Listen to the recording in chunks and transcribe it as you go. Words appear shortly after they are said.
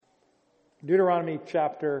Deuteronomy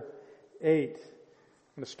chapter 8. I'm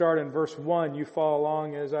going to start in verse 1. You follow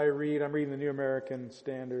along as I read. I'm reading the New American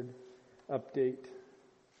Standard Update.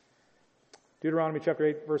 Deuteronomy chapter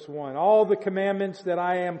 8, verse 1. All the commandments that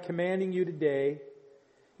I am commanding you today,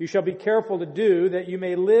 you shall be careful to do, that you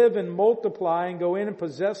may live and multiply and go in and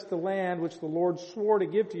possess the land which the Lord swore to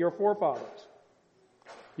give to your forefathers.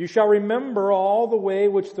 You shall remember all the way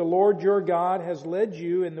which the Lord your God has led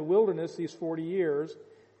you in the wilderness these 40 years,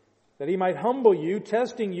 that He might humble you,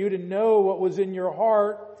 testing you to know what was in your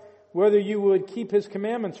heart, whether you would keep His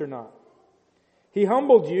commandments or not. He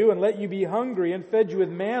humbled you and let you be hungry and fed you with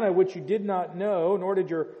manna which you did not know, nor did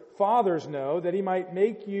your fathers know, that He might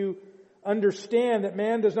make you understand that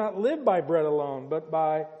man does not live by bread alone,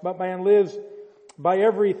 but man lives by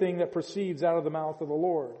everything that proceeds out of the mouth of the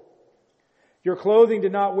Lord. Your clothing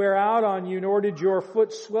did not wear out on you, nor did your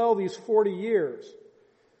foot swell these 40 years.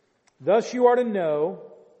 Thus you are to know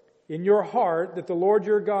in your heart that the Lord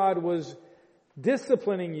your God was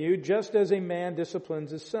disciplining you just as a man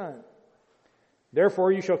disciplines his son.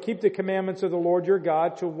 Therefore you shall keep the commandments of the Lord your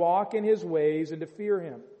God to walk in His ways and to fear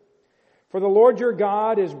Him. For the Lord your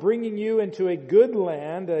God is bringing you into a good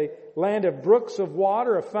land, a land of brooks of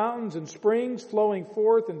water, of fountains and springs flowing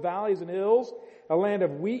forth in valleys and hills, a land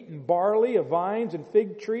of wheat and barley, of vines and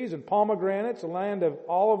fig trees and pomegranates, a land of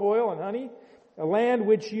olive oil and honey, a land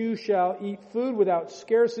which you shall eat food without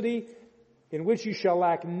scarcity, in which you shall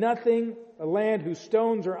lack nothing, a land whose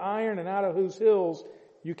stones are iron and out of whose hills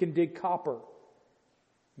you can dig copper.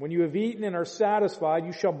 When you have eaten and are satisfied,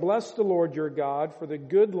 you shall bless the Lord your God for the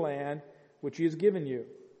good land which He has given you.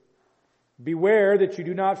 Beware that you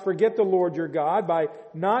do not forget the Lord your God by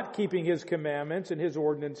not keeping His commandments and His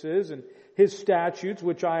ordinances and His statutes,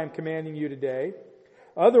 which I am commanding you today.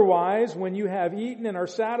 Otherwise, when you have eaten and are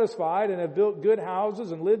satisfied and have built good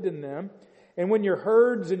houses and lived in them, and when your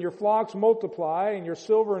herds and your flocks multiply and your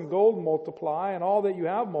silver and gold multiply and all that you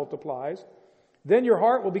have multiplies, then your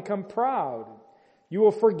heart will become proud. You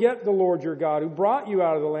will forget the Lord your God who brought you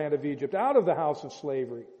out of the land of Egypt, out of the house of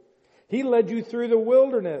slavery. He led you through the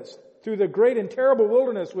wilderness, through the great and terrible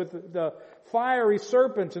wilderness with the fiery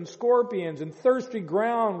serpents and scorpions and thirsty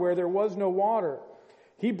ground where there was no water.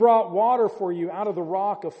 He brought water for you out of the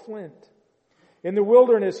rock of flint. In the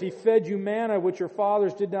wilderness He fed you manna which your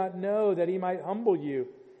fathers did not know, that He might humble you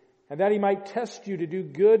and that He might test you to do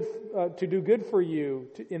good for you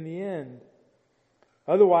in the end.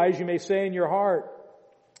 Otherwise you may say in your heart,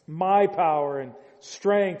 my power and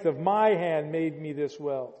strength of my hand made me this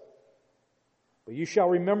wealth. But you shall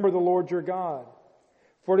remember the Lord your God.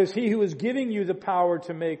 For it is He who is giving you the power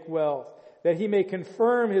to make wealth, that He may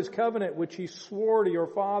confirm His covenant which He swore to your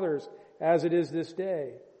fathers, as it is this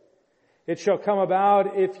day. It shall come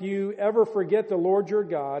about, if you ever forget the Lord your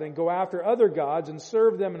God and go after other gods and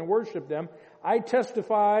serve them and worship them, I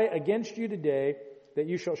testify against you today that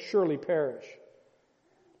you shall surely perish.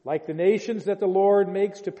 Like the nations that the Lord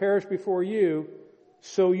makes to perish before you,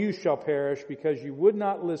 so you shall perish, because you would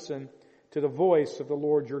not listen to the voice of the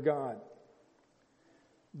Lord your God.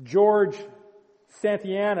 George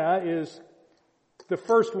Santayana is the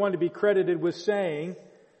first one to be credited with saying,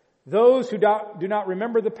 those who do not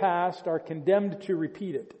remember the past are condemned to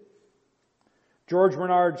repeat it. George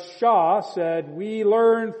Bernard Shaw said, we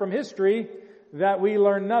learn from history that we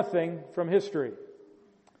learn nothing from history.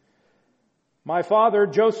 My father,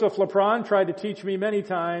 Joseph Lapron, tried to teach me many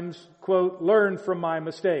times, quote, learn from my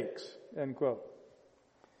mistakes, end quote.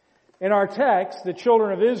 In our text, the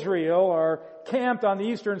children of Israel are camped on the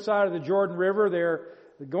eastern side of the Jordan River. They're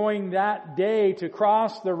going that day to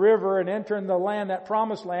cross the river and enter in the land, that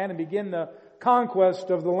promised land, and begin the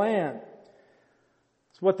conquest of the land.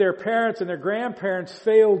 It's what their parents and their grandparents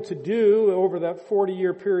failed to do over that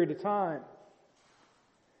 40-year period of time.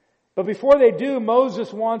 But before they do,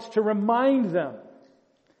 Moses wants to remind them.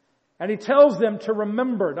 And he tells them to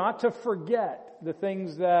remember, not to forget the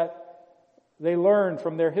things that they learned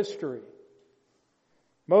from their history.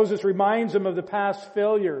 Moses reminds them of the past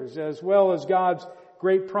failures as well as God's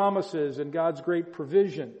great promises and God's great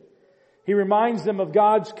provision. He reminds them of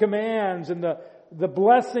God's commands and the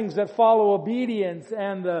blessings that follow obedience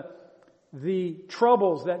and the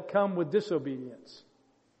troubles that come with disobedience.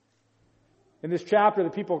 In this chapter,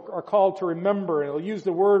 the people are called to remember, and it'll use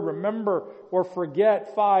the word remember or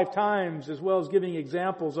forget 5 times, as well as giving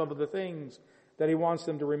examples of the things that He wants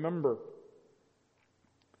them to remember.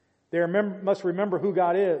 They must remember who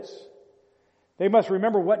God is. They must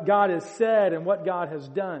remember what God has said and what God has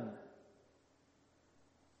done.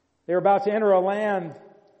 They were about to enter a land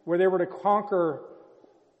where they were to conquer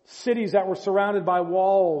cities that were surrounded by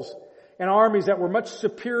walls and armies that were much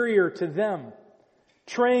superior to them.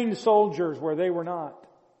 trained soldiers where they were not.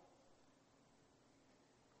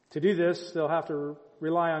 To do this, they'll have to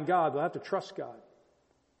rely on God. They'll have to trust God.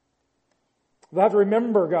 They'll have to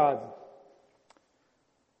remember God.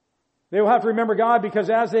 They will have to remember God because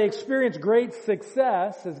as they experience great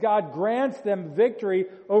success, as God grants them victory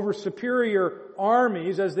over superior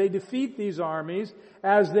armies, as they defeat these armies,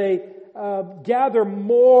 as they gather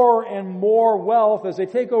more and more wealth, as they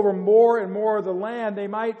take over more and more of the land, they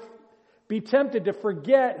might be tempted to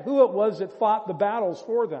forget who it was that fought the battles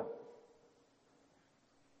for them.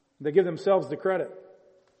 They give themselves the credit.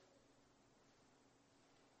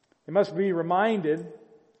 They must be reminded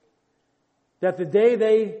that the day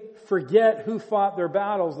they forget who fought their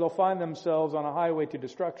battles, they'll find themselves on a highway to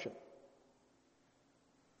destruction.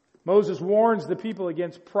 Moses warns the people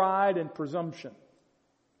against pride and presumption.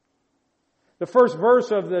 The first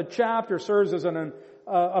verse of the chapter serves as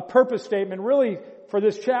a purpose statement, really for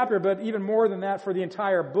this chapter, but even more than that for the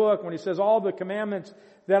entire book, when he says, all the commandments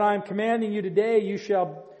that I'm commanding you today, you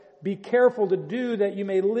shall be careful to do, that you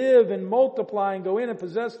may live and multiply and go in and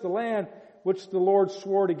possess the land which the Lord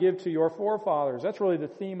swore to give to your forefathers. That's really the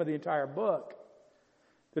theme of the entire book.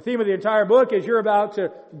 The theme of the entire book is you're about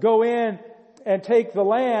to go in and take the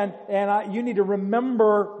land, and you need to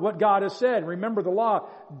remember what God has said. Remember the law.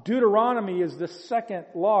 Deuteronomy is the second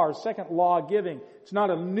law, or second law giving. It's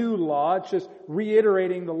not a new law. It's just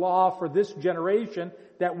reiterating the law for this generation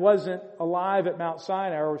that wasn't alive at Mount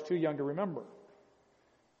Sinai or was too young to remember.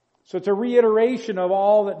 So it's a reiteration of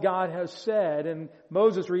all that God has said, and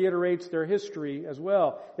Moses reiterates their history as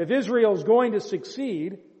well. If Israel is going to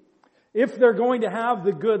succeed, if they're going to have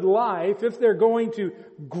the good life, if they're going to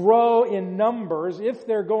grow in numbers, if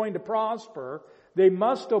they're going to prosper, they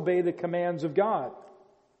must obey the commands of God.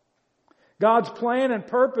 God's plan and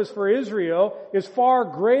purpose for Israel is far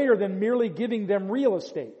greater than merely giving them real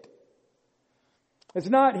estate. It's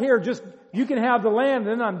not here just, you can have the land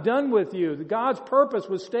and then I'm done with you. God's purpose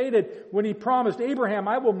was stated when He promised Abraham,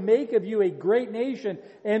 I will make of you a great nation,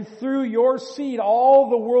 and through your seed all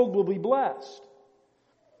the world will be blessed.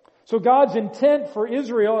 So God's intent for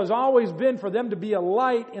Israel has always been for them to be a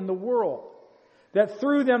light in the world. That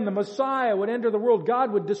through them the Messiah would enter the world.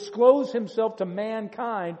 God would disclose Himself to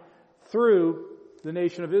mankind through the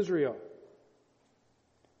nation of Israel.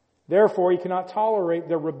 Therefore, He cannot tolerate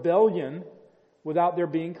their rebellion without there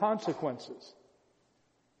being consequences.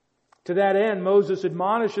 To that end, Moses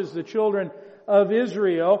admonishes the children of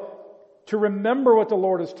Israel to remember what the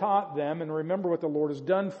Lord has taught them and remember what the Lord has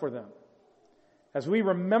done for them. As we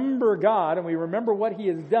remember God and we remember what He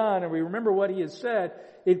has done and we remember what He has said,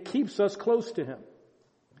 it keeps us close to Him.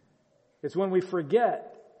 It's when we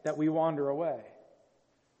forget that we wander away.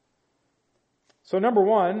 So number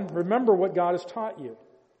one, remember what God has taught you.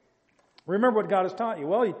 Remember what God has taught you.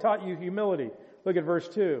 Well, He taught you humility. Look at verse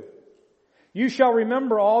 2. You shall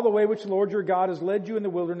remember all the way which the Lord your God has led you in the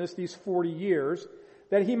wilderness these 40 years,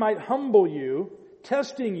 that He might humble you,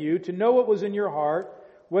 testing you to know what was in your heart,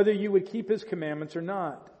 whether you would keep His commandments or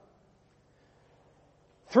not.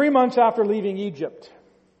 3 months after leaving Egypt,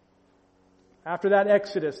 after that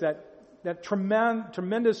exodus, that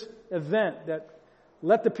tremendous event that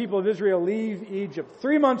let the people of Israel leave Egypt,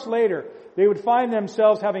 3 months later, they would find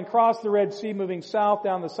themselves having crossed the Red Sea, moving south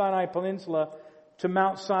down the Sinai Peninsula to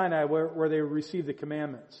Mount Sinai, where they received the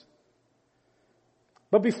commandments.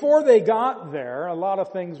 But before they got there, a lot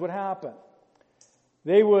of things would happen.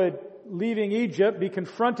 They would, leaving Egypt, be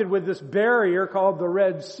confronted with this barrier called the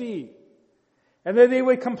Red Sea. And then they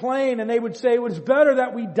would complain and they would say, it was better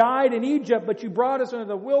that we died in Egypt, but you brought us into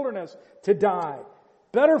the wilderness to die.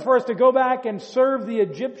 Better for us to go back and serve the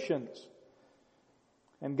Egyptians.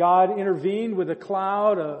 And God intervened with a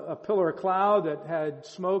cloud, a pillar of cloud that had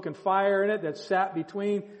smoke and fire in it that sat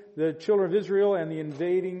between the children of Israel and the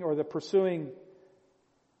invading or the pursuing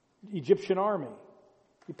Egyptian army.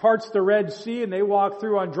 He parts the Red Sea and they walk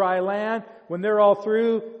through on dry land. When they're all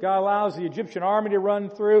through, God allows the Egyptian army to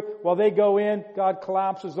run through. While they go in, God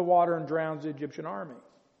collapses the water and drowns the Egyptian army.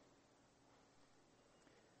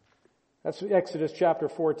 That's Exodus chapter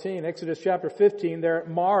 14. Exodus chapter 15, they're at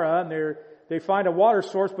Marah and they find a water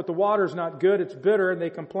source, but the water's not good, it's bitter, and they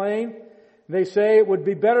complain. They say, it would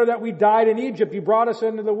be better that we died in Egypt. You brought us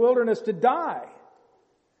into the wilderness to die.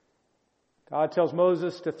 God tells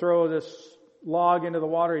Moses to throw this log into the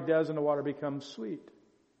water. He does, and the water becomes sweet.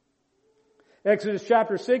 Exodus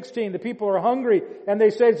chapter 16, the people are hungry, and they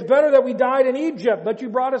say, it's better that we died in Egypt, but you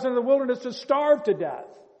brought us into the wilderness to starve to death.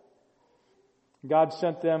 God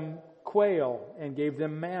sent them quail and gave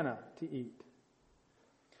them manna to eat.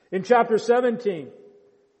 In chapter 17,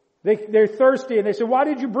 they're thirsty and they say, why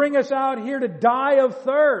did you bring us out here to die of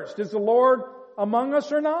thirst? Is the Lord among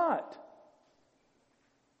us or not?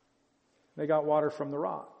 They got water from the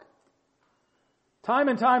rock. Time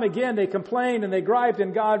and time again they complained and they griped,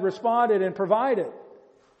 and God responded and provided.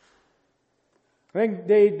 I think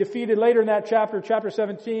they defeated, later in that chapter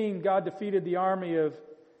 17, God defeated the army of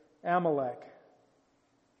Amalek.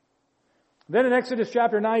 Then in Exodus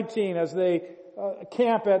chapter 19, as they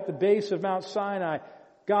camp at the base of Mount Sinai,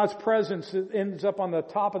 God's presence ends up on the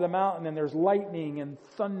top of the mountain, and there's lightning and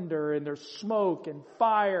thunder and there's smoke and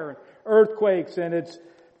fire and earthquakes, and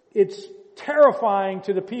it's terrifying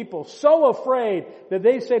to the people. So afraid that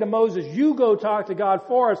they say to Moses, you go talk to God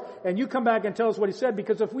for us and you come back and tell us what He said,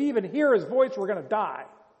 because if we even hear His voice, we're going to die.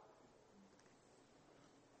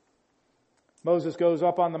 Moses goes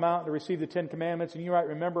up on the mountain to receive the 10 Commandments, and you might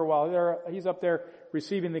remember while he's up there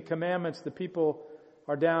receiving the commandments, the people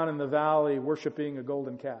are down in the valley worshiping a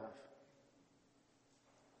golden calf.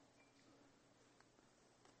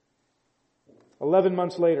 "11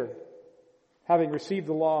 months later, having received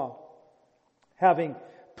the law, having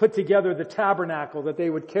put together the tabernacle that they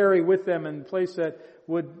would carry with them in a place that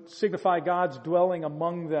would signify God's dwelling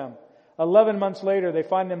among them. 11 months later, they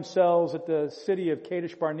find themselves at the city of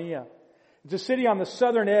Kadesh Barnea. It's a city on the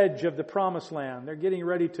southern edge of the Promised Land. They're getting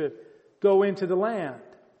ready to go into the land.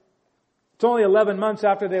 It's only 11 months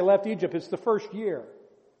after they left Egypt. It's the first year.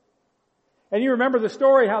 And you remember the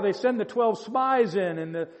story, how they send the 12 spies in,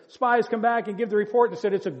 and the spies come back and give the report and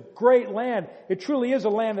said, it's a great land. It truly is a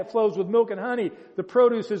land that flows with milk and honey. The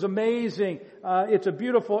produce is amazing. It's a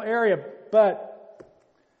beautiful area, but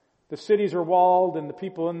the cities are walled and the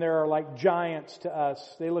people in there are like giants to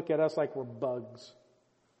us. They look at us like we're bugs.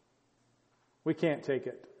 We can't take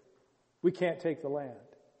it. We can't take the land.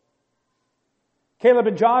 Caleb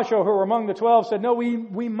and Joshua, who were among the 12, said, no,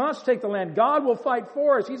 we must take the land. God will fight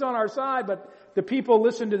for us. He's on our side. But the people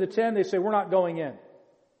listened to the 10. They say, we're not going in.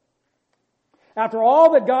 After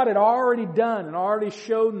all that God had already done and already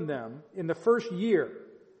shown them in the first year,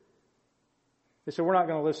 they said, we're not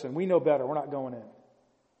going to listen. We know better. We're not going in.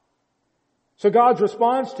 So God's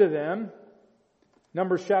response to them,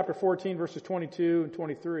 Numbers chapter 14, verses 22 and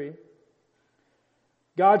 23,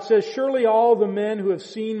 God says, surely all the men who have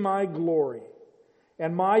seen my glory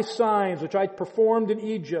and my signs which I performed in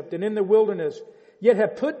Egypt and in the wilderness, yet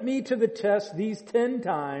have put me to the test these 10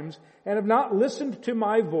 times and have not listened to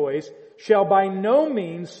my voice, shall by no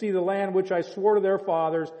means see the land which I swore to their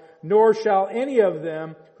fathers, nor shall any of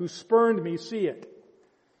them who spurned me see it.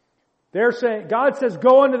 They're saying, God says,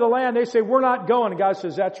 go into the land. They say, we're not going. And God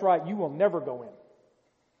says, that's right. You will never go in.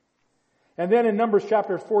 And then in Numbers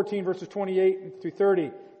chapter 14, verses 28 through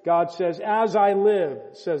 30, God says, as I live,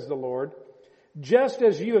 says the Lord, just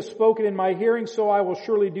as you have spoken in my hearing, so I will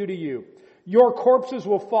surely do to you. Your corpses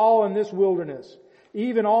will fall in this wilderness,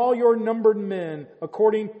 even all your numbered men,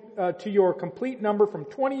 according to your complete number from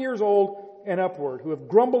 20 years old and upward, who have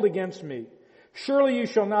grumbled against me. Surely you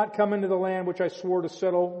shall not come into the land which I swore to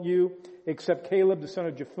settle you, except Caleb the son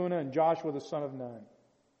of Jephunneh and Joshua the son of Nun.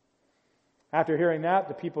 After hearing that,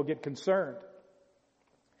 the people get concerned.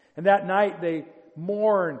 And that night they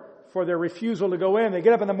mourn for their refusal to go in. They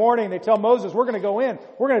get up in the morning and they tell Moses, we're going to go in.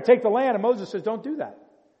 We're going to take the land. And Moses says, don't do that.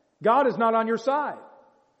 God is not on your side.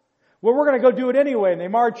 Well, we're going to go do it anyway. And they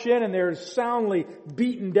march in and they're soundly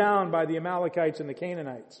beaten down by the Amalekites and the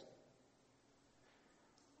Canaanites.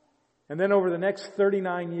 And then over the next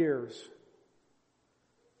 39 years,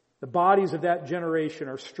 the bodies of that generation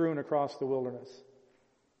are strewn across the wilderness.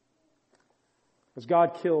 As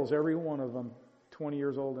God kills every one of them 20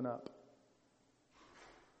 years old and up.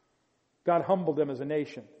 God humbled them as a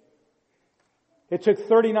nation. It took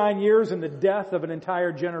 39 years and the death of an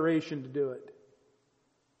entire generation to do it.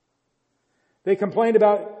 They complained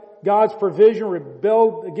about God's provision,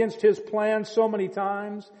 rebelled against His plan so many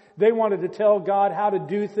times. They wanted to tell God how to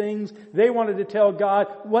do things. They wanted to tell God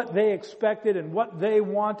what they expected and what they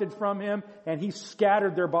wanted from Him, and He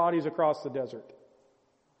scattered their bodies across the desert.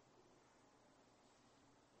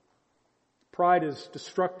 Pride is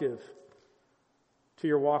destructive to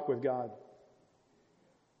your walk with God.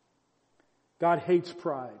 God hates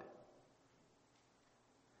pride.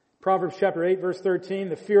 Proverbs chapter 8, verse 13,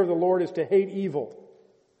 the fear of the Lord is to hate evil.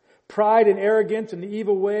 Pride and arrogance and the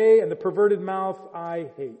evil way and the perverted mouth I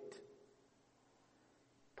hate.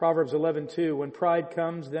 Proverbs 11:2, when pride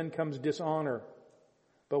comes, then comes dishonor,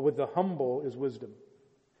 but with the humble is wisdom.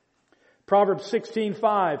 Proverbs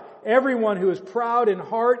 16:5, everyone who is proud in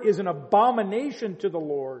heart is an abomination to the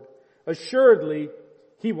Lord. Assuredly,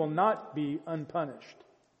 he will not be unpunished.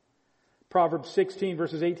 Proverbs 16,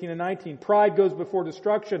 verses 18 and 19, pride goes before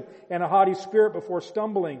destruction and a haughty spirit before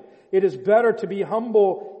stumbling. It is better to be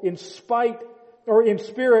humble in spite or in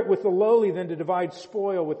spirit with the lowly than to divide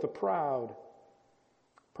spoil with the proud.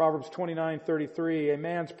 Proverbs 29:33, a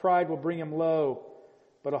man's pride will bring him low,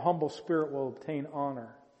 but a humble spirit will obtain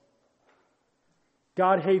honor.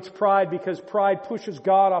 God hates pride because pride pushes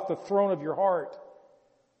God off the throne of your heart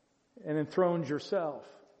and enthrones yourself.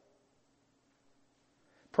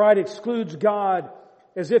 Pride excludes God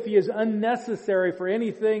as if He is unnecessary for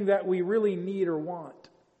anything that we really need or want.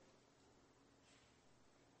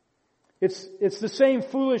 It's the same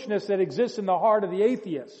foolishness that exists in the heart of the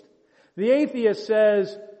atheist. The atheist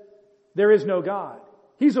says, there is no God.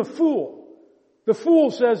 He's a fool. The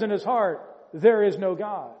fool says in his heart, there is no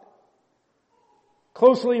God.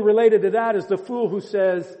 Closely related to that is the fool who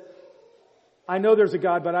says, I know there's a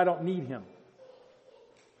God, but I don't need Him.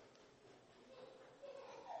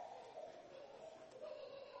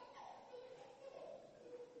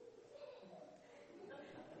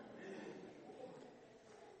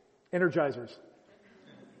 Energizers.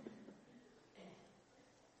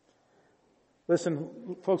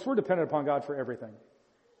 Listen, folks, we're dependent upon God for everything.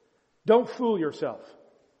 Don't fool yourself.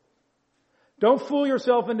 Don't fool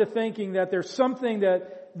yourself into thinking that there's something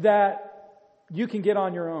that you can get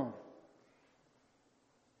on your own.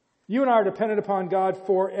 You and I are dependent upon God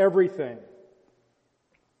for everything.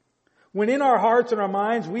 When in our hearts and our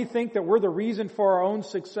minds we think that we're the reason for our own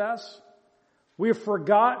success, we've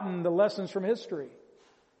forgotten the lessons from history.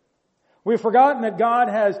 We've forgotten that God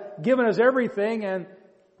has given us everything and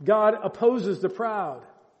God opposes the proud,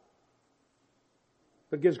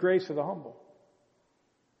 but gives grace to the humble.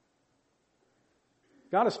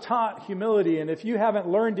 God has taught humility, and if you haven't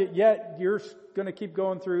learned it yet, you're going to keep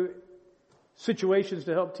going through situations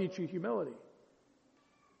to help teach you humility.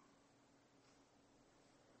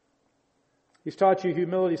 He's taught you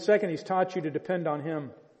humility. Second, He's taught you to depend on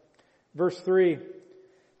Him. Verse 3,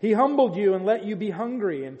 He humbled you and let you be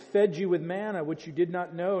hungry and fed you with manna, which you did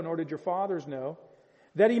not know, nor did your fathers know,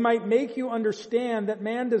 that He might make you understand that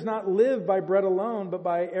man does not live by bread alone, but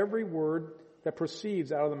by every word that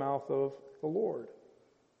proceeds out of the mouth of the Lord.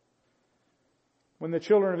 When the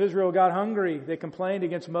children of Israel got hungry, they complained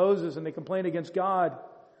against Moses and they complained against God.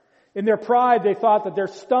 In their pride, they thought that their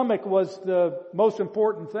stomach was the most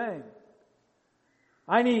important thing.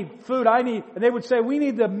 I need food, and they would say, we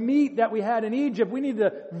need the meat that we had in Egypt. We need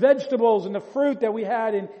the vegetables and the fruit that we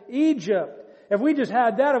had in Egypt. If we just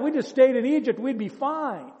had that, if we just stayed in Egypt, we'd be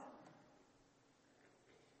fine.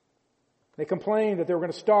 They complained that they were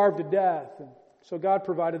going to starve to death. And so God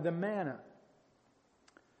provided them manna.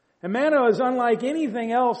 And manna is unlike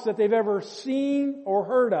anything else that they've ever seen or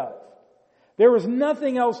heard of. There was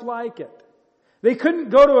nothing else like it. They couldn't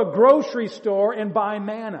go to a grocery store and buy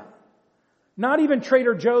manna. Not even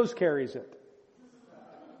Trader Joe's carries it.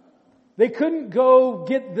 They couldn't go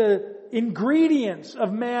get the ingredients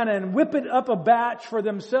of manna and whip it up a batch for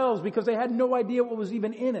themselves because they had no idea what was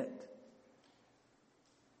even in it.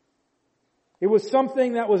 It was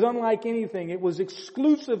something that was unlike anything. It was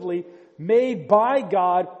exclusively made by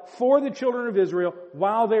God for the children of Israel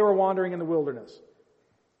while they were wandering in the wilderness.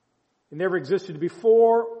 It never existed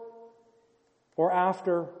before or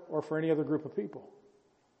after or for any other group of people.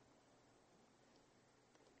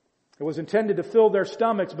 It was intended to fill their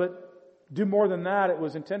stomachs, but do more than that. It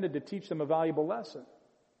was intended to teach them a valuable lesson.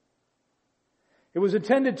 It was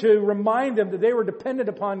intended to remind them that they were dependent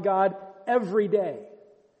upon God every day.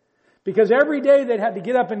 Because every day they'd have to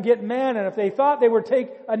get up and get manna, and if they thought they would take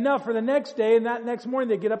enough for the next day, and that next morning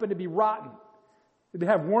they'd get up and it'd be rotten. They'd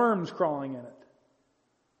have worms crawling in it.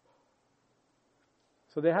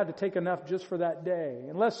 So they had to take enough just for that day.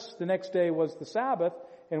 Unless the next day was the Sabbath,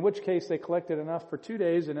 in which case they collected enough for 2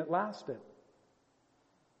 days and it lasted.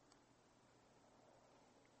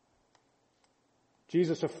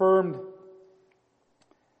 Jesus affirmed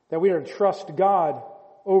that we are to trust God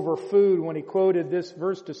over food when He quoted this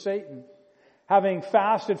verse to Satan. Having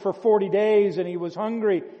fasted for 40 days and he was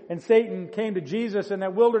hungry, and Satan came to Jesus in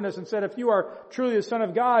that wilderness and said, if you are truly the Son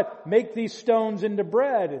of God, make these stones into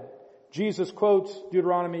bread. Jesus quotes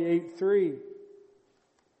Deuteronomy 8:3.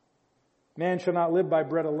 Man shall not live by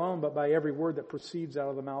bread alone, but by every word that proceeds out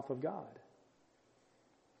of the mouth of God.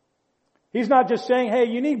 He's not just saying, hey,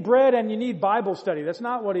 you need bread and you need Bible study. That's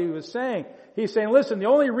not what He was saying. He's saying, listen, the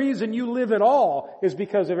only reason you live at all is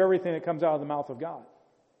because of everything that comes out of the mouth of God.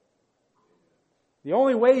 The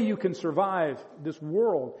only way you can survive this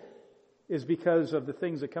world is because of the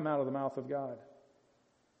things that come out of the mouth of God.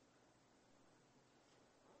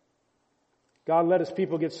 God let His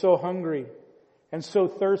people get so hungry and so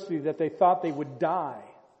thirsty that they thought they would die,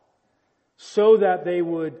 so that they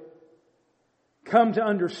would come to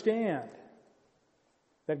understand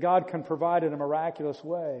that God can provide in a miraculous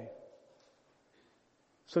way.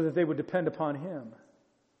 so that they would depend upon Him.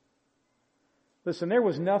 Listen, there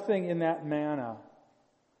was nothing in that manna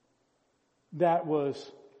that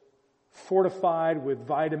was fortified with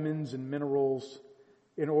vitamins and minerals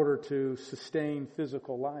in order to sustain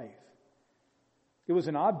physical life. It was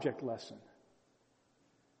an object lesson.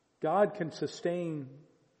 God can sustain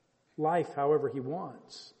life however He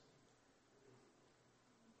wants.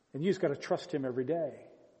 And you just got to trust Him every day.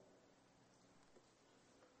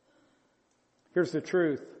 Here's the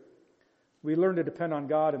truth. We learn to depend on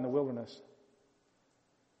God in the wilderness.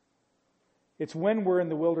 It's when we're in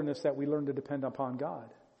the wilderness that we learn to depend upon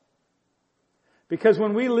God. Because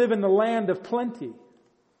when we live in the land of plenty,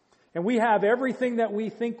 and we have everything that we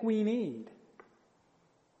think we need,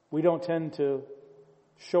 we don't tend to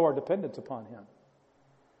show our dependence upon Him.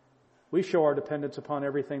 We show our dependence upon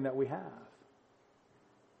everything that we have.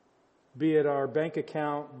 Be it our bank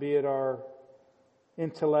account, be it our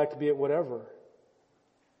intellect, be it whatever.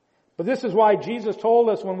 But this is why Jesus told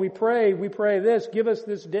us when we pray this, give us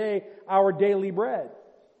this day our daily bread.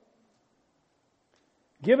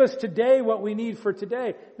 Give us today what we need for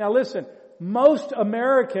today. Now listen, most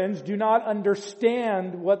Americans do not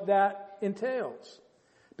understand what that entails.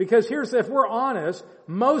 Because if we're honest,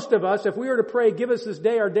 most of us, if we were to pray, give us this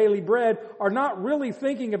day our daily bread, are not really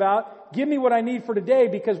thinking about, give me what I need for today,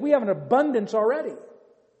 because we have an abundance already.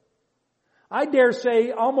 I dare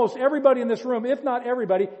say almost everybody in this room, if not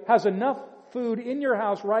everybody, has enough food in your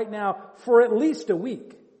house right now for at least a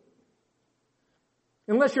week.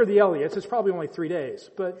 Unless you're the Elliots, it's probably only 3 days.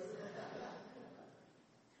 But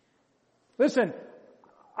listen,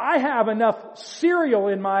 I have enough cereal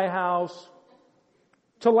in my house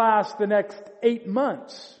to last the next 8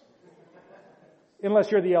 months.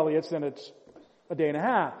 Unless you're the Elliots, then it's a day and a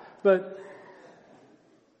half. But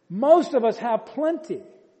most of us have plenty.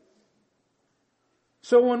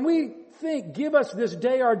 So when we think, give us this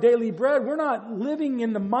day our daily bread, we're not living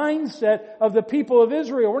in the mindset of the people of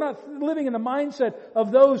Israel. We're not living in the mindset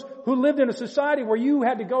of those who lived in a society where you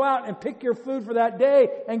had to go out and pick your food for that day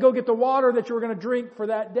and go get the water that you were going to drink for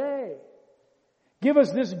that day. Give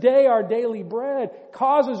us this day our daily bread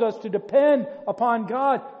causes us to depend upon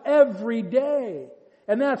God every day.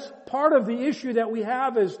 And that's part of the issue that we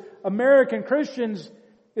have as American Christians,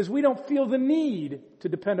 is we don't feel the need to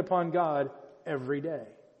depend upon God every day.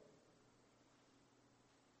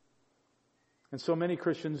 And so many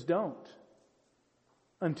Christians don't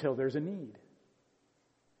until there's a need.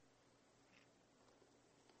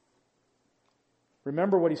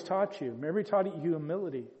 Remember what He's taught you. Remember He taught you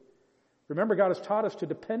humility. Remember God has taught us to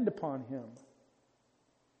depend upon Him.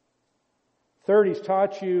 Third, He's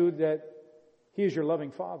taught you that He is your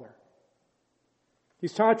loving Father.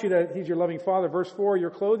 He's taught you that He's your loving Father. Verse 4, your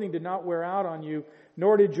clothing did not wear out on you,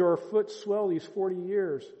 nor did your foot swell these 40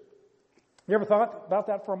 years. You ever thought about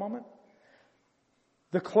that for a moment?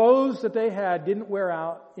 The clothes that they had didn't wear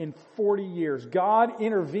out in 40 years. God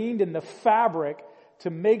intervened in the fabric to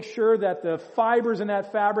make sure that the fibers in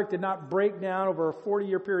that fabric did not break down over a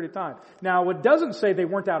 40-year period of time. Now, it doesn't say they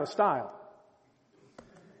weren't out of style.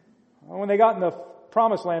 When they got in the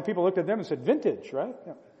Promised Land, people looked at them and said, vintage, right?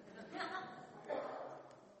 Yeah.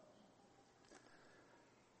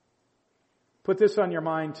 Put this on your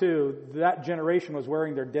mind too. That generation was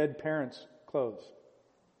wearing their dead parents' clothes.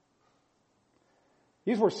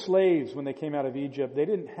 These were slaves when they came out of Egypt. They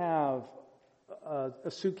didn't have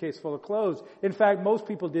a suitcase full of clothes. In fact, most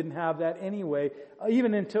people didn't have that anyway.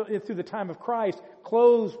 Even through the time of Christ,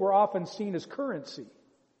 clothes were often seen as currency.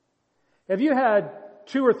 If you had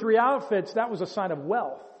 2 or 3 outfits, that was a sign of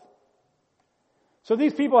wealth. So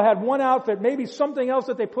these people had one outfit, maybe something else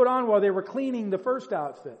that they put on while they were cleaning the first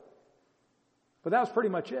outfit. But that was pretty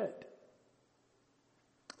much it.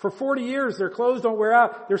 For 40 years, their clothes don't wear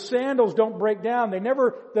out. Their sandals don't break down.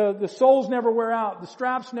 The soles never wear out. The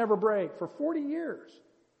straps never break. For 40 years.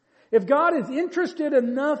 If God is interested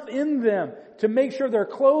enough in them to make sure their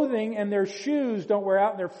clothing and their shoes don't wear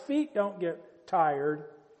out and their feet don't get tired,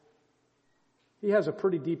 He has a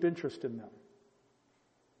pretty deep interest in them.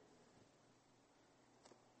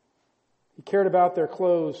 He cared about their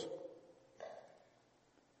clothes.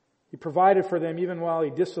 He provided for them even while He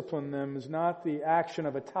disciplined them. Is not the action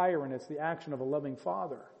of a tyrant, it's the action of a loving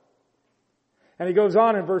Father. And He goes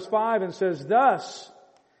on in verse 5 and says, thus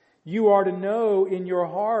you are to know in your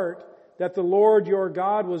heart that the Lord your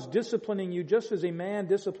God was disciplining you just as a man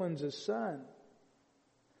disciplines his son.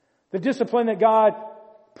 The discipline that God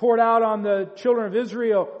poured out on the children of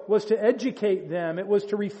Israel was to educate them. It was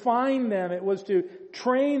to refine them. It was to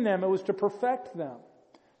train them. It was to perfect them.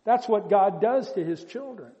 That's what God does to His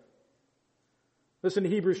children. Listen to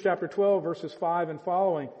Hebrews chapter 12, verses 5 and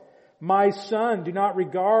following. My son, do not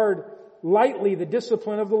regard lightly the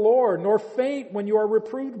discipline of the Lord, nor faint when you are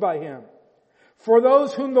reproved by Him. For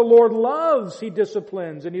those whom the Lord loves, He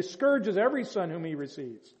disciplines, and He scourges every son whom He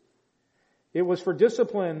receives. It was for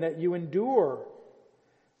discipline that you endure.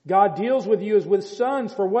 God deals with you as with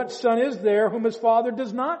sons, for what son is there whom his father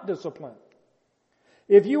does not discipline?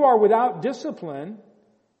 If you are without discipline,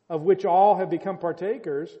 of which all have become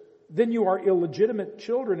partakers, then you are illegitimate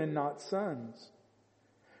children and not sons.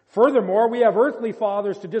 Furthermore, we have earthly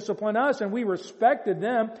fathers to discipline us, and we respected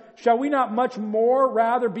them. Shall we not much more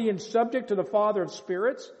rather be in subject to the Father of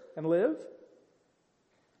spirits and live?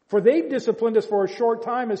 For they disciplined us for a short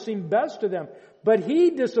time as seemed best to them, but He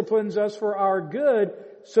disciplines us for our good,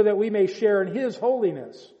 so that we may share in His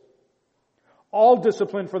holiness. All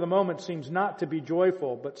discipline for the moment seems not to be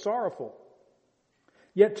joyful, but sorrowful.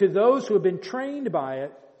 Yet to those who have been trained by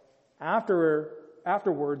it,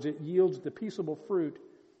 afterwards it yields the peaceable fruit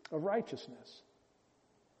of righteousness.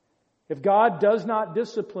 If God does not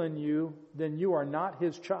discipline you, then you are not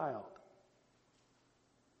His child.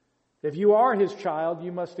 If you are His child,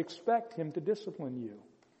 you must expect Him to discipline you.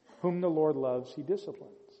 Whom the Lord loves, He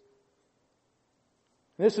disciplines.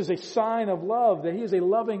 This is a sign of love, that He is a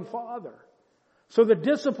loving Father. So the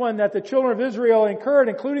discipline that the children of Israel incurred,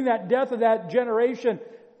 including that death of that generation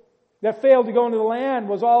that failed to go into the land,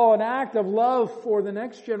 was all an act of love for the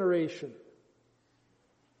next generation.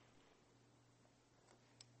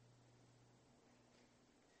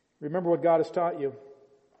 Remember what God has taught you.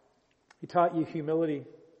 He taught you humility.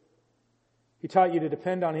 He taught you to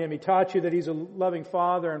depend on Him. He taught you that He's a loving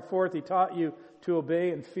Father. And fourth, He taught you to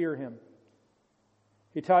obey and fear Him.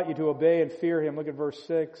 He taught you to obey and fear Him. Look at verse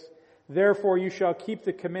 6. Therefore you shall keep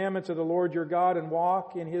the commandments of the Lord your God and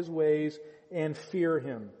walk in His ways and fear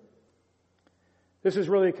Him. This is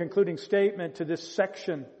really a concluding statement to this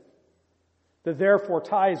section. The therefore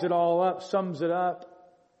ties it all up, sums it up.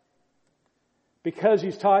 Because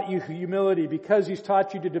He's taught you humility, because He's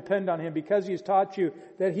taught you to depend on Him, because He's taught you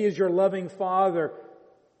that He is your loving Father,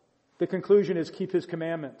 the conclusion is keep His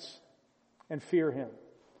commandments and fear Him.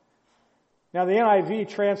 Now the NIV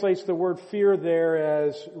translates the word fear there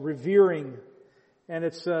as revering, and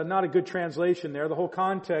it's not a good translation there. The whole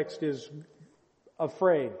context is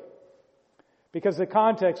afraid, because the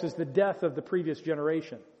context is the death of the previous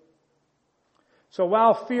generation. So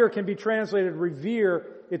while fear can be translated revere,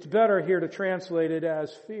 it's better here to translate it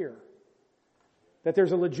as fear. That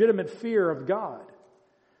there's a legitimate fear of God.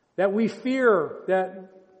 That we fear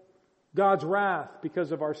that God's wrath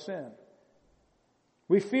because of our sin.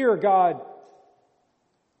 We fear God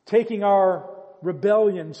taking our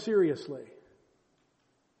rebellion seriously.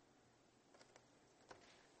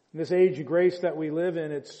 In this age of grace that we live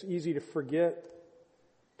in, it's easy to forget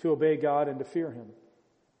to obey God and to fear Him.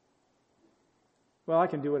 Well, I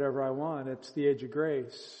can do whatever I want. It's the age of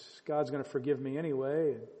grace. God's going to forgive me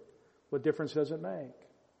anyway. What difference does it make?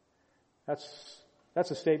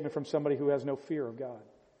 That's a statement from somebody who has no fear of God.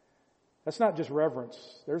 That's not just reverence.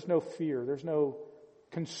 There's no fear. There's no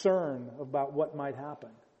concern about what might happen.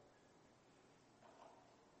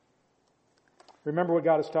 Remember what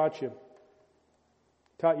God has taught you.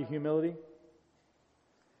 He taught you humility.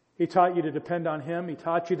 He taught you to depend on Him. He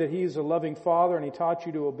taught you that He's a loving Father, and He taught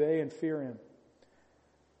you to obey and fear Him.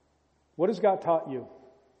 What has God taught you?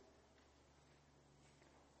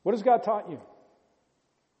 What has God taught you?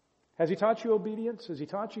 Has He taught you obedience? Has He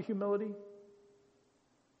taught you humility?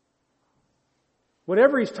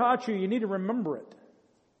 Whatever He's taught you, you need to remember it.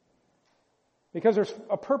 Because there's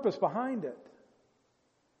a purpose behind it.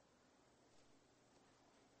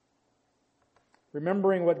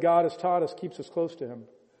 Remembering what God has taught us keeps us close to Him.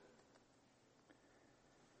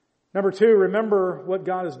 Number 2, remember what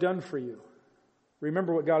God has done for you.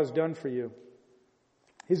 Remember what God has done for you.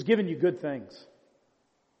 He's given you good things.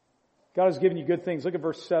 God has given you good things. Look at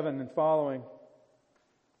verse 7 and following.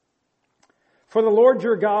 For the Lord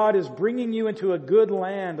your God is bringing you into a good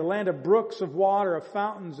land, a land of brooks of water, of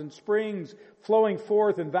fountains and springs flowing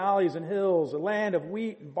forth in valleys and hills, a land of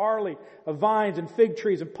wheat and barley, of vines and fig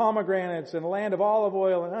trees and pomegranates, and a land of olive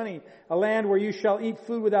oil and honey, a land where you shall eat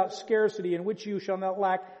food without scarcity, in which you shall not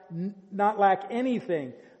lack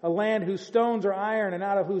anything, a land whose stones are iron and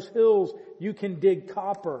out of whose hills you can dig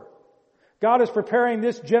copper. God is preparing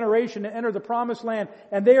this generation to enter the promised land,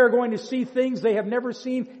 and they are going to see things they have never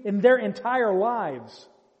seen in their entire lives.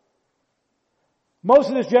 Most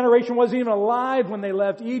of this generation wasn't even alive when they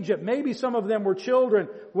left Egypt. Maybe some of them were children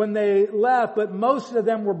when they left, but most of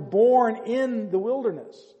them were born in the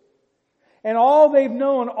wilderness. And all they've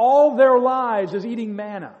known all their lives is eating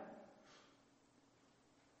manna.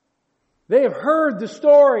 They have heard the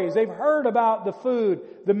stories. They've heard about the food,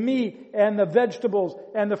 the meat and the vegetables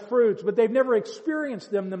and the fruits, but they've never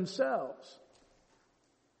experienced them themselves.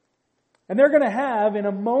 And they're going to have, in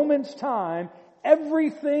a moment's time,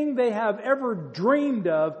 everything they have ever dreamed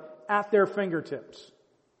of at their fingertips.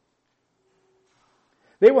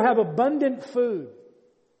 They will have abundant food.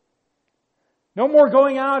 No more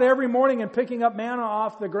going out every morning and picking up manna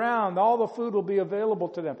off the ground. All the food will be available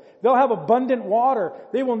to them. They'll have abundant water.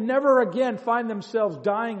 They will never again find themselves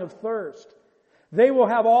dying of thirst. They will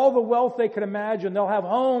have all the wealth they could imagine. They'll have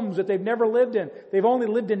homes that they've never lived in. They've only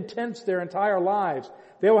lived in tents their entire lives.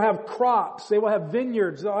 They will have crops. They will have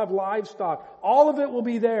vineyards. They'll have livestock. All of it will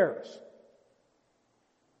be theirs.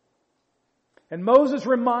 And Moses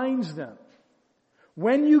reminds them,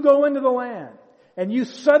 when you go into the land and you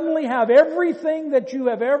suddenly have everything that you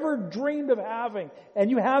have ever dreamed of having,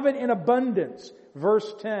 and you have it in abundance,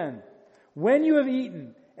 verse 10, when you have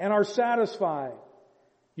eaten and are satisfied,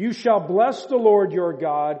 you shall bless the Lord your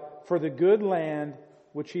God for the good land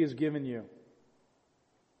which He has given you.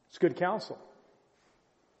 It's good counsel.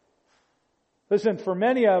 Listen, for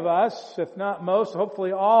many of us, if not most,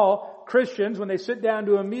 hopefully all Christians, when they sit down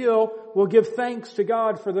to a meal, will give thanks to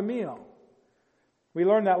God for the meal. We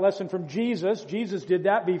learned that lesson from Jesus. Jesus did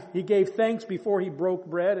that. He gave thanks before He broke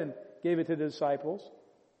bread and gave it to the disciples.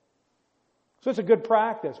 So it's a good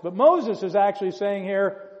practice. But Moses is actually saying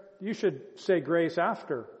here, you should say grace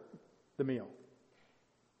after the meal.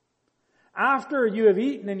 After you have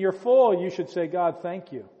eaten and you're full, you should say, God,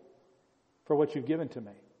 thank you for what you've given to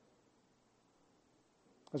me.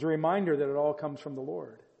 As a reminder that it all comes from the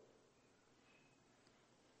Lord.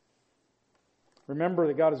 Remember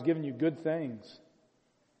that God has given you good things.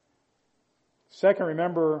 Second,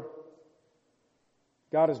 remember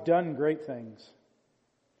God has done great things.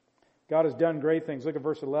 God has done great things. Look at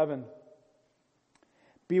verse 11.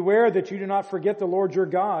 Beware that you do not forget the Lord your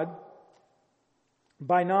God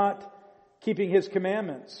by not keeping His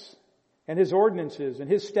commandments and His ordinances and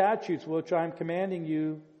His statutes, which I am commanding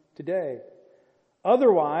you today.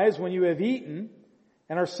 Otherwise, when you have eaten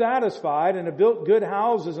and are satisfied and have built good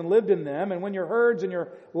houses and lived in them, and when your herds and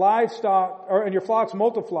your livestock and your flocks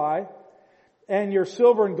multiply, and your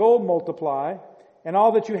silver and gold multiply, and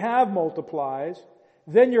all that you have multiplies,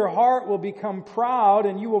 then your heart will become proud,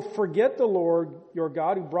 and you will forget the Lord your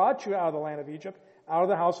God who brought you out of the land of Egypt, out of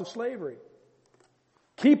the house of slavery.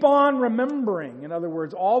 Keep on remembering, in other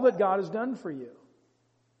words, all that God has done for you.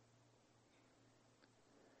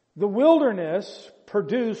 The wilderness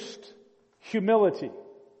produced humility.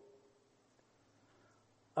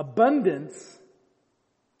 Abundance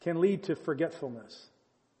can lead to forgetfulness.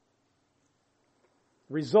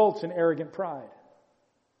 Results in arrogant pride.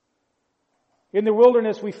 In the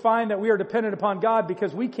wilderness, we find that we are dependent upon God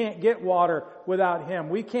because we can't get water without Him.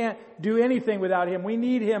 We can't do anything without Him. We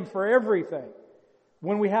need Him for everything.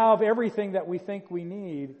 When we have everything that we think we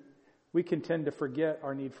need, we can tend to forget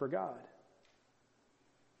our need for God.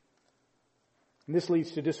 And this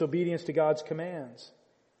leads to disobedience to God's commands.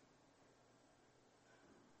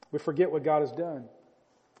 We forget what God has done.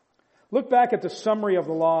 Look back at the summary of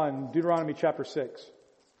the law in Deuteronomy chapter 6.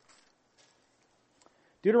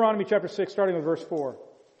 Deuteronomy chapter 6, starting with verse 4.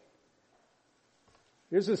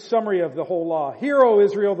 Here's a summary of the whole law. Hear, O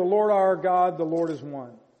Israel, the Lord our God, the Lord is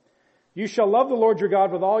one. You shall love the Lord your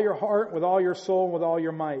God with all your heart, with all your soul, and with all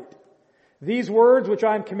your might. These words which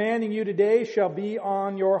I am commanding you today shall be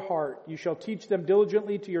on your heart. You shall teach them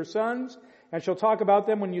diligently to your sons, and shall talk about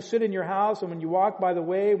them when you sit in your house, and when you walk by the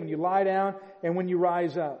way, when you lie down, and when you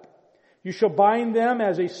rise up. You shall bind them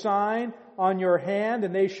as a sign on your hand,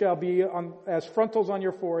 and they shall be as frontals on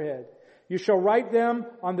your forehead. You shall write them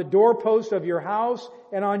on the doorpost of your house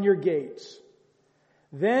and on your gates.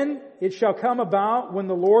 Then it shall come about when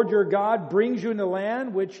the Lord your God brings you into the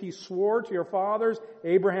land which He swore to your fathers,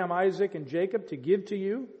 Abraham, Isaac, and Jacob, to give to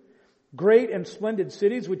you, great and splendid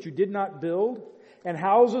cities which you did not build, and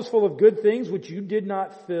houses full of good things which you did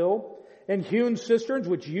not fill, and hewn cisterns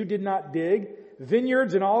which you did not dig,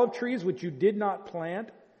 vineyards and olive trees which you did not plant,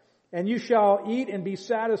 and you shall eat and be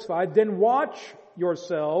satisfied. Then watch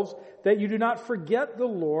yourselves that you do not forget the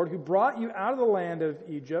Lord who brought you out of the land of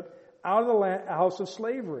Egypt, out of the house of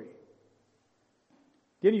slavery.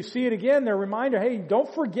 Again, you see it again, their reminder, hey,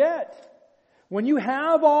 don't forget. When you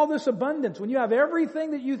have all this abundance, when you have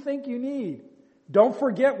everything that you think you need, don't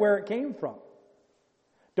forget where it came from.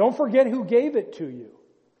 Don't forget who gave it to you.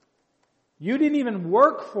 You didn't even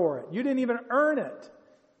work for it. You didn't even earn it.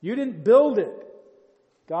 You didn't build it.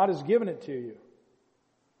 God has given it to you.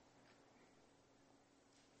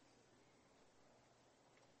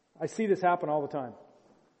 I see this happen all the time.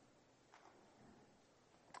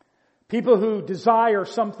 People who desire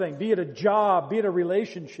something, be it a job, be it a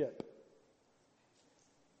relationship.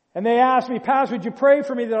 And they ask me, Pastor, would you pray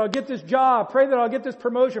for me that I'll get this job? Pray that I'll get this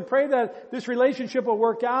promotion. Pray that this relationship will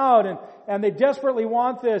work out. And they desperately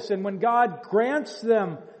want this. And when God grants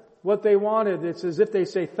them what they wanted, it's as if they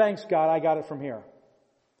say, thanks God, I got it from here.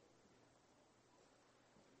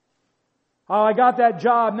 Oh, I got that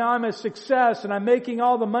job. Now I'm a success and I'm making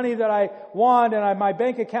all the money that I want and my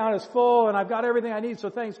bank account is full and I've got everything I need. So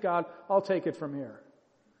thanks God, I'll take it from here.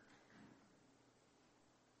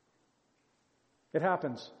 It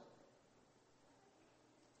happens.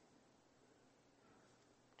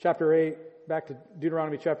 Chapter 8, back to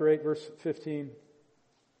Deuteronomy chapter 8, verse 15.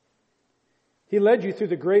 He led you through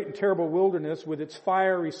the great and terrible wilderness with its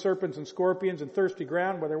fiery serpents and scorpions and thirsty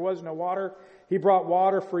ground where there was no water. He brought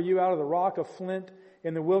water for you out of the rock of flint.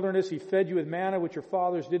 In the wilderness He fed you with manna which your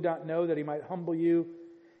fathers did not know, that He might humble you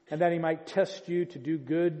and that He might test you to do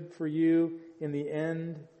good for you in the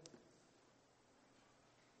end.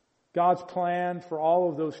 God's plan for all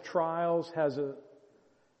of those trials has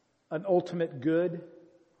an ultimate good.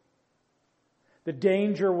 The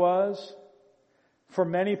danger was, for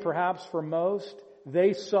many, perhaps for most,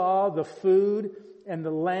 they saw the food and the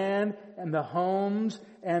land and the homes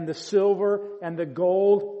and the silver and the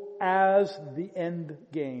gold as the end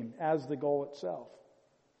game, as the goal itself.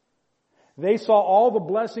 They saw all the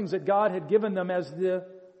blessings that God had given them as the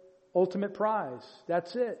ultimate prize.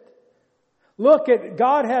 That's it. Look at,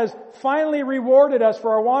 God has finally rewarded us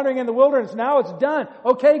for our wandering in the wilderness. Now it's done.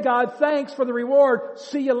 Okay, God, thanks for the reward.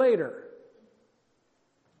 See you later.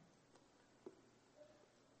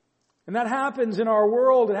 And that happens in our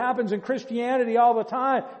world. It happens in Christianity all the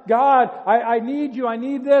time. God, I need you. I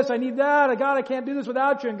need this. I need that. God, I can't do this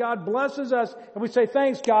without you. And God blesses us. And we say,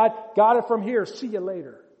 thanks, God. Got it from here. See you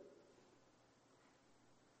later.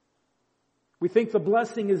 We think the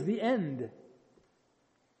blessing is the end.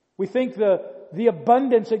 We think the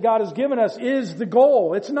abundance that God has given us is the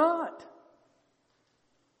goal. It's not.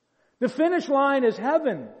 The finish line is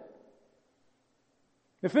heaven.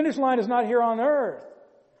 The finish line is not here on earth.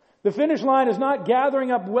 The finish line is not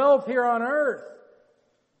gathering up wealth here on earth.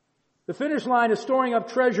 The finish line is storing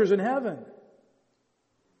up treasures in heaven.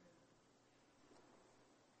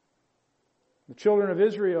 The children of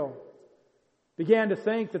Israel began to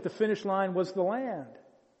think that the finish line was the land.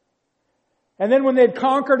 And then when they'd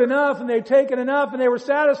conquered enough and they'd taken enough and they were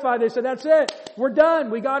satisfied, they said, that's it. We're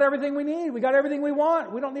done. We got everything we need. We got everything we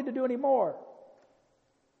want. We don't need to do any more.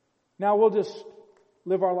 Now we'll just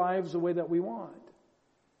live our lives the way that we want.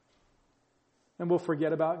 And we'll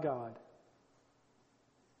forget about God.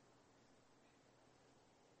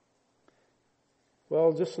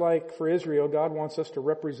 Well, just like for Israel, God wants us to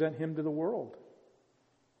represent Him to the world.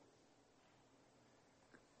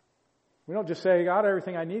 We don't just say, God,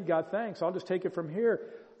 everything I need, God, thanks. I'll just take it from here.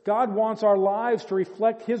 God wants our lives to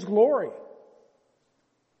reflect His glory.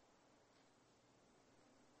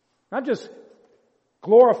 Not just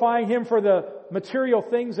glorifying Him for the material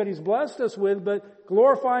things that He's blessed us with, but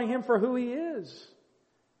glorifying Him for who He is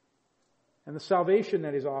and the salvation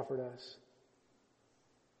that He's offered us.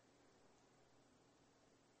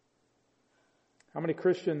 How many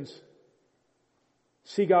Christians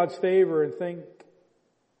see God's favor and think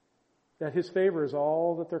that His favor is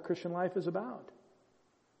all that their Christian life is about?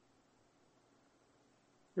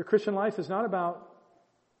 Your Christian life is not about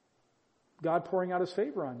God pouring out His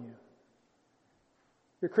favor on you.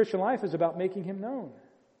 Your Christian life is about making Him known.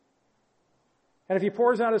 And if He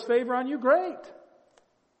pours out His favor on you, great.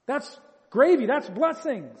 That's gravy. That's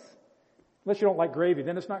blessings. Unless you don't like gravy,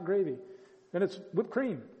 then it's not gravy. Then it's whipped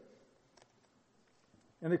cream.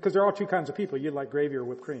 And because there are two kinds of people, you like gravy or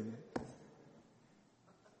whipped cream.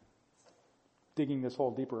 Digging this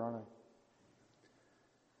hole deeper, aren't I?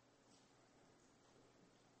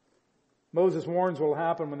 Moses warns what will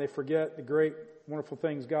happen when they forget the great, wonderful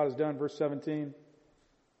things God has done. Verse 17.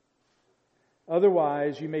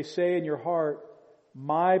 Otherwise, you may say in your heart,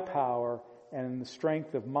 my power and the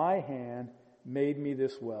strength of my hand made me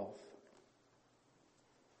this wealth.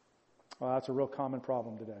 Well, that's a real common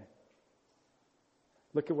problem today.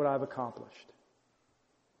 Look at what I've accomplished.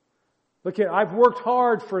 Look at, I've worked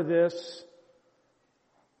hard for this.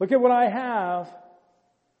 Look at what I have.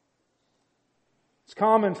 It's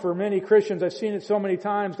common for many Christians, I've seen it so many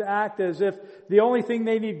times, to act as if the only thing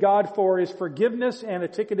they need God for is forgiveness and a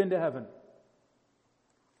ticket into heaven.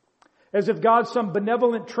 As if God's some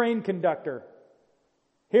benevolent train conductor.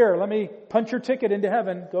 Here, let me punch your ticket into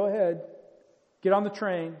heaven. Go ahead. Get on the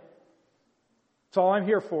train. That's all I'm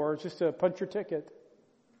here for, is just to punch your ticket.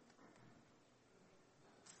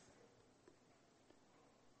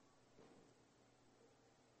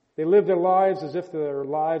 They live their lives as if their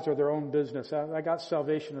lives are their own business. I got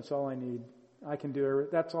salvation, that's all I need. I can do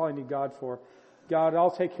it. That's all I need God for. God,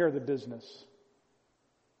 I'll take care of the business.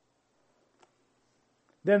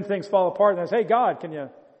 Then things fall apart and I say, hey God, can you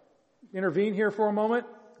intervene here for a moment?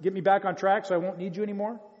 Get me back on track so I won't need you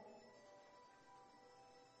anymore?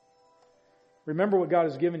 Remember what God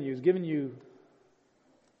has given you. He's given you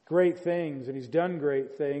great things, and He's done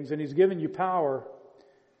great things, and He's given you power.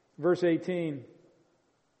 Verse 18,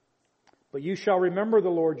 but you shall remember the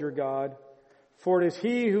Lord your God, for it is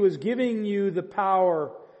He who is giving you the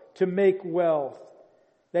power to make wealth,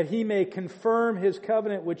 that He may confirm His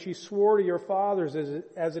covenant which He swore to your fathers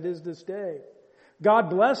as it is this day. God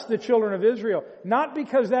blessed the children of Israel, not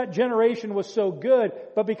because that generation was so good,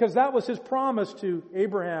 but because that was His promise to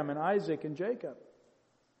Abraham and Isaac and Jacob.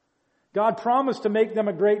 God promised to make them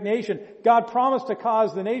a great nation. God promised to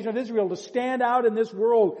cause the nation of Israel to stand out in this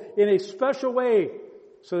world in a special way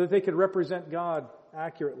so that they could represent God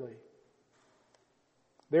accurately.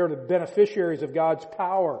 They are the beneficiaries of God's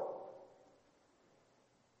power.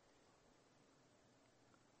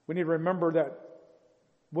 We need to remember that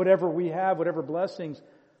whatever we have, whatever blessings,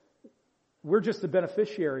 we're just the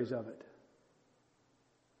beneficiaries of it.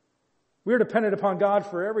 We're dependent upon God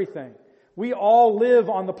for everything. We all live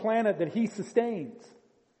on the planet that He sustains.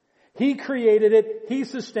 He created it. He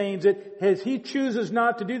sustains it. As He chooses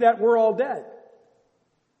not to do that, we're all dead.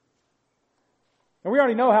 And we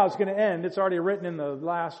already know how it's going to end. It's already written in the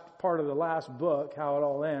last part of the last book, how it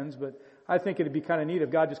all ends. But I think it'd be kind of neat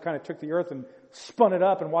if God just kind of took the earth and spun it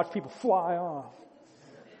up and watched people fly off.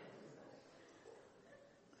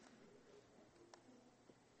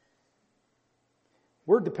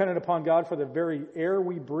 We're dependent upon God for the very air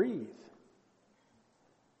we breathe.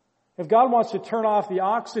 If God wants to turn off the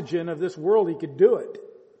oxygen of this world, He could do it.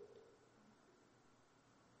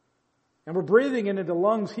 And we're breathing into the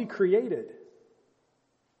lungs He created.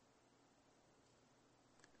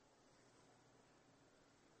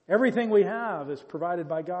 Everything we have is provided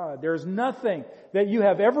by God. There is nothing that you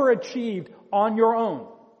have ever achieved on your own,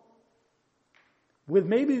 with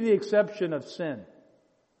maybe the exception of sin.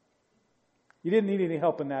 You didn't need any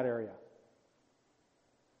help in that area.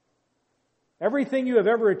 Everything you have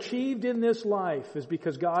ever achieved in this life is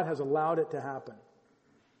because God has allowed it to happen.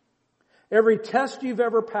 Every test you've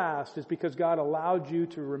ever passed is because God allowed you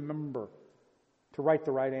to remember to write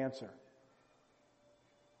the right answer.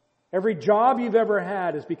 Every job you've ever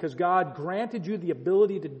had is because God granted you the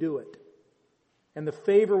ability to do it and the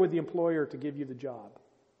favor with the employer to give you the job.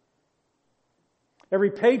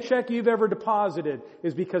 Every paycheck you've ever deposited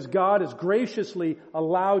is because God has graciously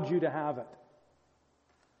allowed you to have it.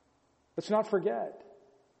 Let's not forget.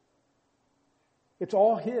 It's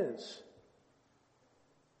all His.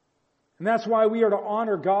 And that's why we are to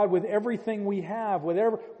honor God with everything we have,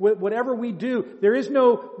 whatever we do. There is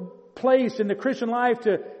no place in the Christian life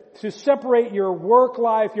to separate your work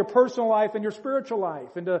life, your personal life, and your spiritual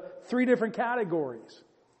life into three different categories.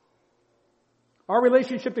 Our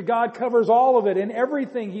relationship to God covers all of it. In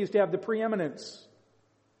everything, He is to have the preeminence.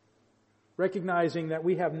 Recognizing that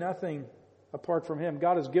we have nothing apart from Him.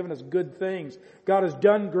 God has given us good things. God has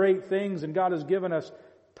done great things, and God has given us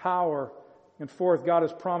power. And fourth, God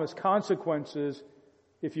has promised consequences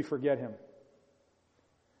if you forget Him.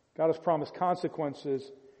 God has promised consequences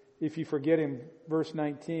if you forget Him. Verse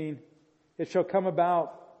 19, it shall come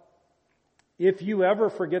about if you ever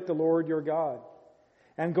forget the Lord your God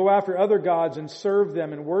and go after other gods and serve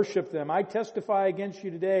them and worship them. I testify against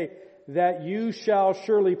you today that you shall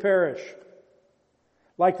surely perish.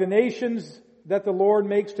 Like the nations that the Lord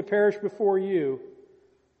makes to perish before you,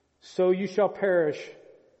 so you shall perish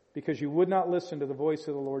because you would not listen to the voice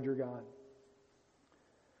of the Lord your God.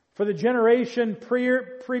 For the generation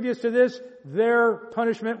previous to this, their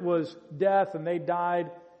punishment was death, and they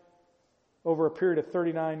died over a period of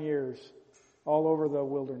 39 years all over the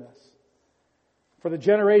wilderness. For the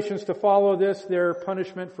generations to follow this, their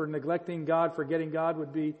punishment for neglecting God, forgetting God,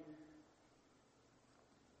 would be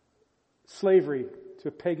slavery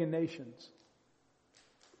to pagan nations.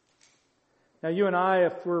 Now you and I,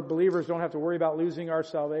 if we're believers, don't have to worry about losing our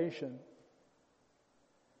salvation.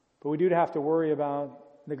 But we do have to worry about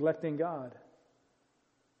neglecting God.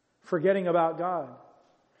 Forgetting about God.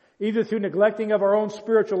 Either through neglecting of our own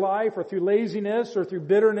spiritual life, or through laziness, or through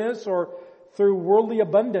bitterness, or through worldly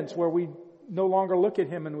abundance, where we no longer look at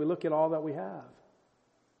Him and we look at all that we have.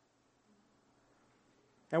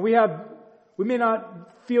 And we may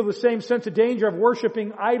not feel the same sense of danger of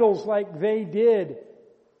worshiping idols like they did,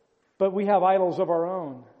 but we have idols of our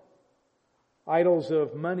own. Idols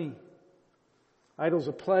of money, idols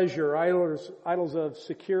of pleasure, idols of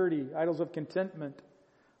security, idols of contentment,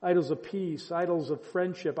 idols of peace, idols of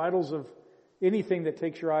friendship, idols of anything that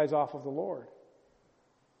takes your eyes off of the Lord.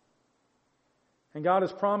 And God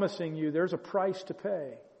is promising you there's a price to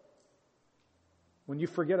pay when you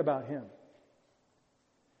forget about Him.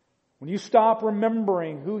 When you stop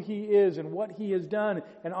remembering who He is and what He has done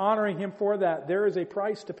and honoring Him for that, there is a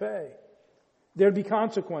price to pay. There'll be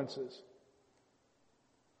consequences.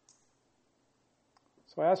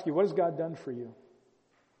 So I ask you, what has God done for you?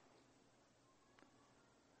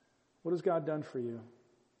 What has God done for you?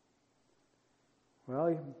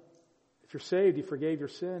 Well, if you're saved, He forgave your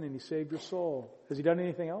sin and He saved your soul. Has He done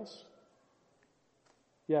anything else?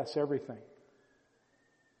 Yes, everything.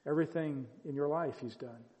 Everything in your life He's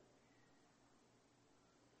done.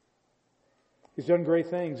 He's done great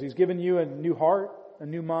things. He's given you a new heart, a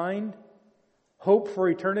new mind, hope for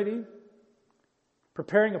eternity,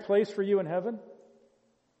 preparing a place for you in heaven.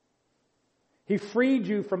 He freed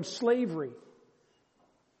you from slavery.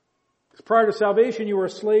 Because prior to salvation, you were a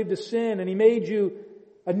slave to sin, and He made you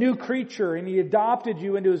a new creature, and He adopted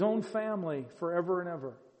you into His own family forever and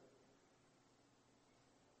ever.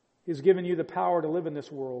 He's given you the power to live in this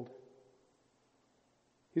world.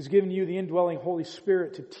 He's given you the indwelling Holy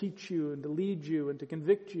Spirit to teach you and to lead you and to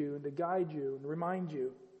convict you and to guide you and remind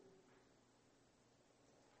you.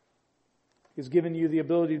 He's given you the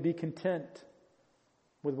ability to be content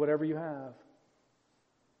with whatever you have.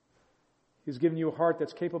 He's given you a heart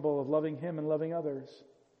that's capable of loving Him and loving others.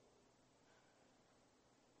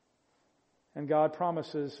 And God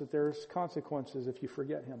promises that there's consequences if you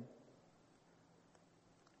forget Him.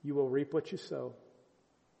 You will reap what you sow.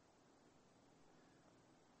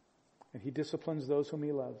 And He disciplines those whom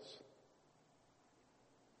He loves.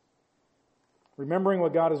 Remembering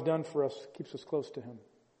what God has done for us keeps us close to Him.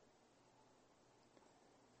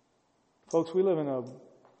 Folks, we live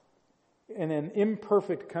in an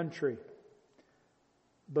imperfect country,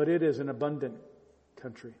 but it is an abundant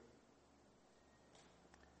country.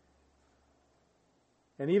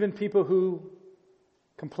 And even people who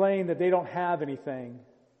complain that they don't have anything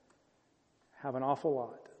have an awful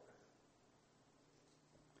lot.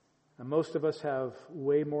 And most of us have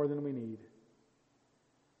way more than we need.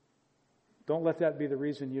 Don't let that be the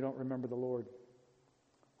reason you don't remember the Lord.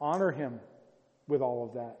 Honor Him with all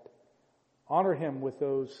of that. Honor Him with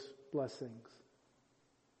those blessings.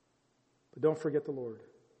 But don't forget the Lord.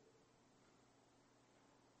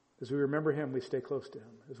 As we remember Him, we stay close to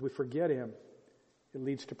Him. As we forget Him, it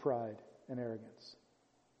leads to pride and arrogance.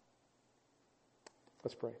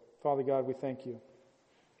 Let's pray. Father God, we thank You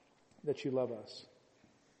that You love us.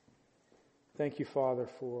 Thank You, Father,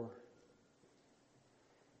 for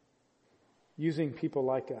using people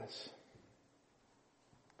like us.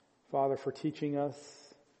 Father, for teaching us,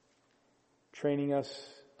 training us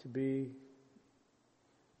to be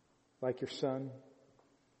like Your Son.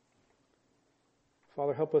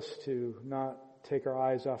 Father, help us to not take our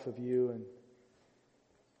eyes off of You and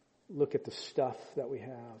look at the stuff that we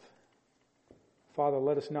have. Father,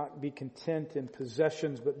 let us not be content in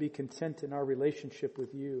possessions, but be content in our relationship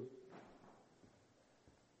with You.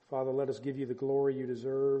 Father, let us give You the glory You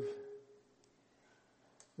deserve.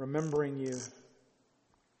 Remembering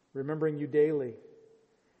You daily.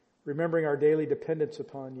 Remembering our daily dependence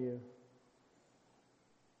upon You.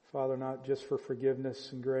 Father, not just for forgiveness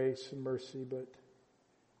and grace and mercy, but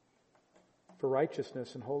for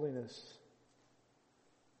righteousness and holiness.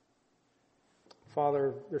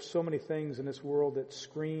 Father, there's so many things in this world that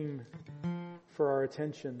scream for our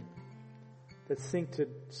attention, that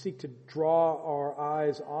seek to draw our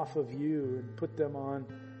eyes off of You and put them on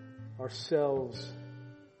ourselves.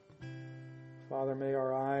 Father, may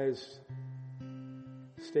our eyes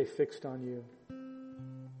stay fixed on You.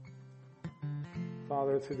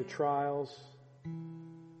 Father, through the trials,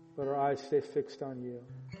 let our eyes stay fixed on You.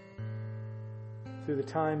 Through the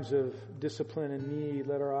times of discipline and need,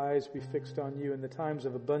 let our eyes be fixed on You. In the times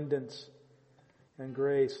of abundance and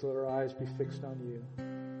grace, let our eyes be fixed on You.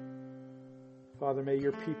 Father, may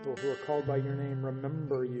Your people who are called by Your name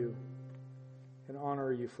remember You and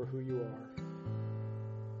honor You for who You are.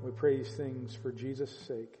 We pray these things for Jesus'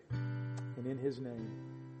 sake and in His name.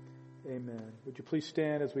 Amen. Would you please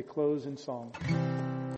stand as we close in song?